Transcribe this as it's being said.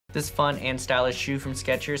This fun and stylish shoe from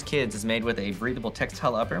Skechers Kids is made with a breathable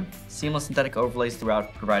textile upper. Seamless synthetic overlays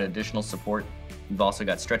throughout provide additional support. You've also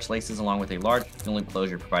got stretch laces along with a large loop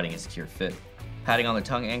closure providing a secure fit. Padding on the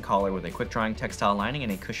tongue and collar with a quick-drying textile lining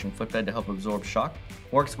and a cushioned footbed to help absorb shock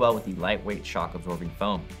works well with the lightweight shock-absorbing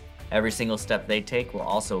foam. Every single step they take will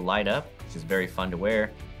also light up, which is very fun to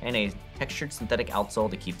wear, and a textured synthetic outsole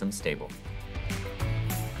to keep them stable.